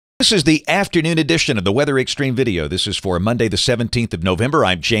This is the afternoon edition of the Weather Xtreme video. This is for Monday, the 17th of November.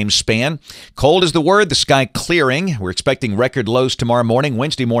 I'm James Spann. Cold is the word, the sky clearing. We're expecting record lows tomorrow morning.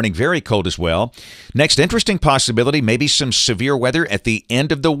 Wednesday morning, very cold as well. Next interesting possibility, maybe some severe weather at the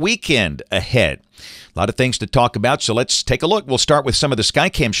end of the weekend ahead. A lot of things to talk about, so let's take a look. We'll start with some of the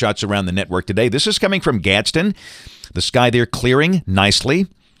Skycam shots around the network today. This is coming from Gadsden. The sky there clearing nicely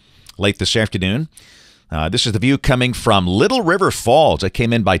late this afternoon. This is the view coming from Little River Falls. I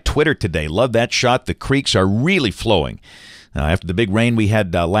came in by Twitter today. Love that shot. The creeks are really flowing after the big rain we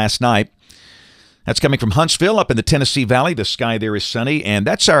had last night. That's coming from Huntsville up in the Tennessee Valley. The sky there is sunny. And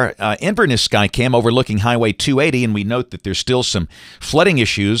that's our Inverness Skycam overlooking Highway 280. And we note that there's still some flooding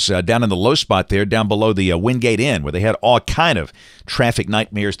issues down in the low spot there, down below the Wingate Inn, where they had all kind of traffic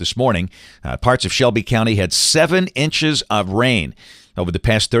nightmares this morning. Parts of Shelby County had 7 inches of rain over the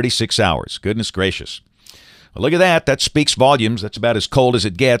past 36 hours. Goodness gracious. Well, look at that. That speaks volumes. That's about as cold as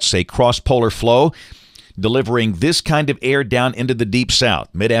it gets. A cross-polar flow delivering this kind of air down into the deep south.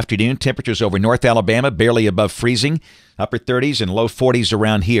 Mid-afternoon, temperatures over North Alabama barely above freezing. Upper 30s and low 40s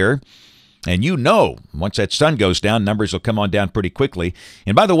around here. And you know, once that sun goes down, numbers will come on down pretty quickly.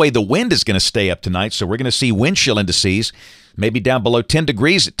 And by the way, the wind is going to stay up tonight, so we're going to see wind chill indices maybe down below 10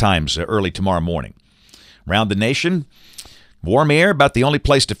 degrees at times early tomorrow morning. Around the nation, warm air, about the only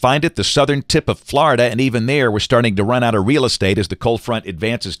place to find it, the southern tip of Florida, and even there we're starting to run out of real estate as the cold front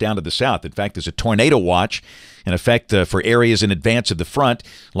advances down to the south. In fact, there's a tornado watch in effect for areas in advance of the front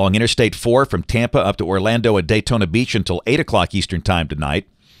along Interstate 4 from Tampa up to Orlando and Daytona Beach until 8 o'clock Eastern Time tonight.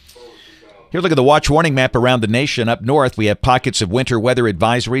 Here, look at the watch warning map around the nation. Up north, we have pockets of winter weather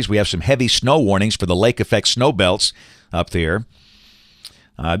advisories. We have some heavy snow warnings for the lake effect snow belts up there.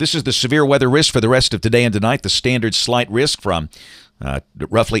 This is the severe weather risk for the rest of today and tonight. The standard slight risk from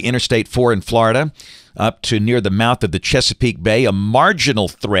roughly Interstate 4 in Florida up to near the mouth of the Chesapeake Bay. A marginal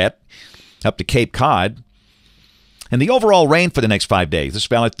threat up to Cape Cod. And the overall rain for the next 5 days. This is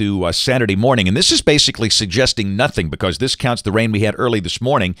valid through Saturday morning. And this is basically suggesting nothing because this counts the rain we had early this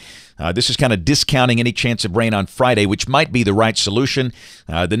morning. This is kind of discounting any chance of rain on Friday, which might be the right solution.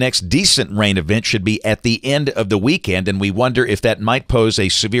 The next decent rain event should be at the end of the weekend, and we wonder if that might pose a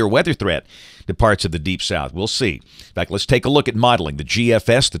severe weather threat to parts of the deep south. We'll see. In fact, let's take a look at modeling. The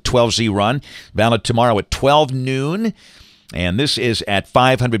GFS, the 12Z run, valid tomorrow at 12 noon. And this is at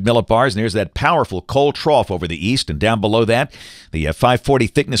 500 millibars, and there's that powerful cold trough over the east. And down below that, the 540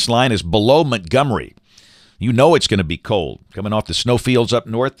 thickness line is below Montgomery. You know it's going to be cold. Coming off the snowfields up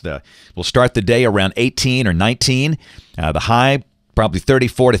north, we'll start the day around 18 or 19. The high, probably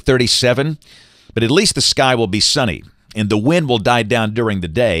 34 to 37. But at least the sky will be sunny, and the wind will die down during the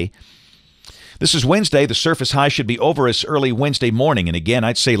day. This is Wednesday. The surface high should be over us early Wednesday morning. And again,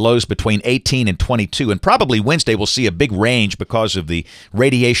 I'd say lows between 18 and 22. And probably Wednesday we'll see a big range because of the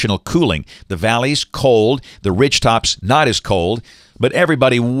radiational cooling. The valleys, cold. The ridgetops, not as cold. But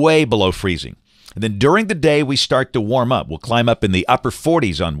everybody way below freezing. And then during the day, we start to warm up. We'll climb up in the upper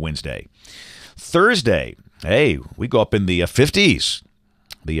 40s on Wednesday. Thursday, hey, we go up in the 50s.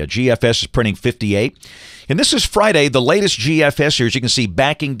 The GFS is printing 58. And this is Friday, the latest GFS here, as you can see,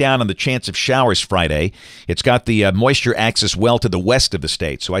 backing down on the chance of showers Friday. It's got the moisture axis well to the west of the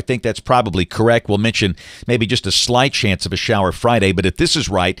state, so I think that's probably correct. We'll mention maybe just a slight chance of a shower Friday, but if this is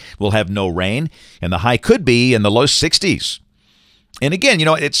right, we'll have no rain, and the high could be in the low 60s. And again, you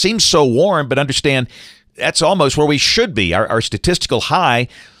know, it seems so warm, but understand that's almost where we should be. Our statistical high,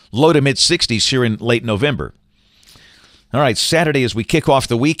 low to mid-60s here in late November. All right, Saturday as we kick off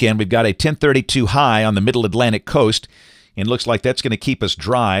the weekend, we've got a 1032 high on the middle Atlantic coast, and looks like that's going to keep us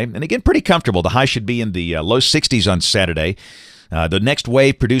dry. And again, pretty comfortable. The high should be in the low 60s on Saturday. The next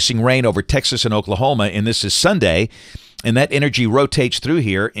wave producing rain over Texas and Oklahoma, and this is Sunday, and that energy rotates through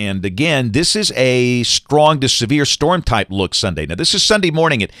here. And again, this is a strong to severe storm type look Sunday. Now, this is Sunday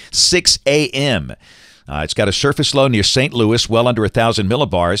morning at 6 a.m. It's got a surface low near St. Louis, well under 1,000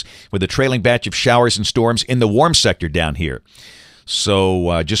 millibars, with a trailing batch of showers and storms in the warm sector down here.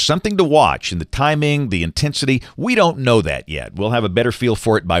 So just something to watch. And the timing, the intensity, we don't know that yet. We'll have a better feel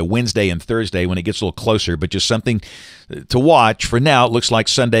for it by Wednesday and Thursday when it gets a little closer, but just something to watch. For now, it looks like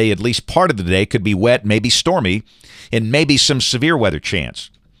Sunday, at least part of the day, could be wet, maybe stormy, and maybe some severe weather chance.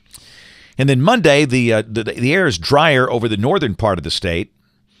 And then Monday, the air is drier over the northern part of the state,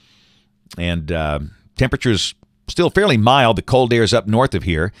 and temperatures still fairly mild. The cold air is up north of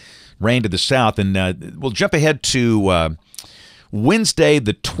here, rain to the south. And we'll jump ahead to Wednesday,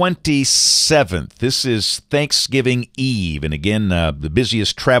 the 27th. This is Thanksgiving Eve. And again, the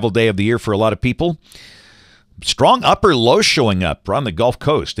busiest travel day of the year for a lot of people. Strong upper low showing up on the Gulf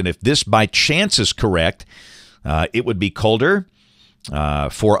Coast. And if this by chance is correct, it would be colder.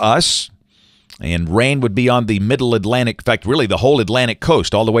 for us. And rain would be on the middle Atlantic, in fact, really the whole Atlantic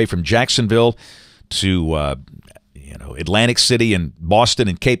coast, all the way from Jacksonville to Atlantic City and Boston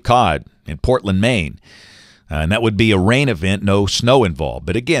and Cape Cod and Portland, Maine. And that would be a rain event, no snow involved.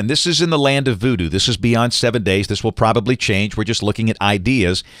 But again, this is in the land of voodoo. This is beyond 7 days. This will probably change. We're just looking at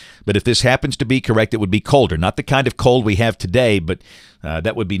ideas. But if this happens to be correct, it would be colder. Not the kind of cold we have today, but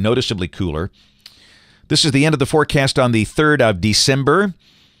that would be noticeably cooler. This is the end of the forecast on the 3rd of December.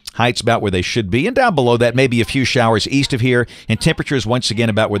 Heights about where they should be, and down below that, maybe a few showers east of here, and temperatures once again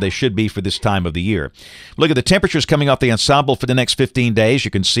about where they should be for this time of the year. Look at the temperatures coming off the ensemble for the next 15 days.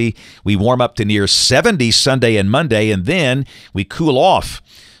 You can see we warm up to near 70 Sunday and Monday, and then we cool off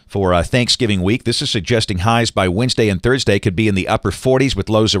for Thanksgiving week. This is suggesting highs by Wednesday and Thursday could be in the upper 40s with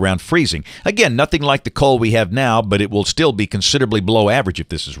lows around freezing. Again, nothing like the cold we have now, but it will still be considerably below average if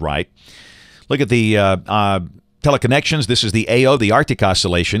this is right. Look at the teleconnections. This is the AO, the Arctic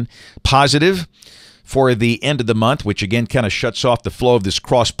Oscillation, positive for the end of the month, which again kind of shuts off the flow of this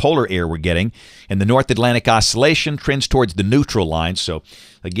cross-polar air we're getting. And the North Atlantic Oscillation trends towards the neutral line. So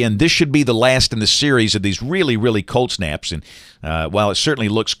again, this should be the last in the series of these really, really cold snaps. And while it certainly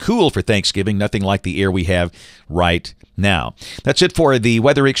looks cool for Thanksgiving, nothing like the air we have right now. That's it for the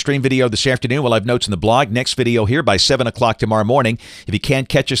Weather Xtreme video this afternoon. We'll have notes in the blog. Next video here by 7 o'clock tomorrow morning. If you can't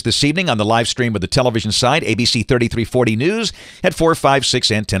catch us this evening on the live stream of the television side, ABC 3340 News at 4, 5,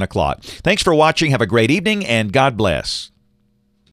 6, and 10 o'clock. Thanks for watching. Have a great evening, and God bless.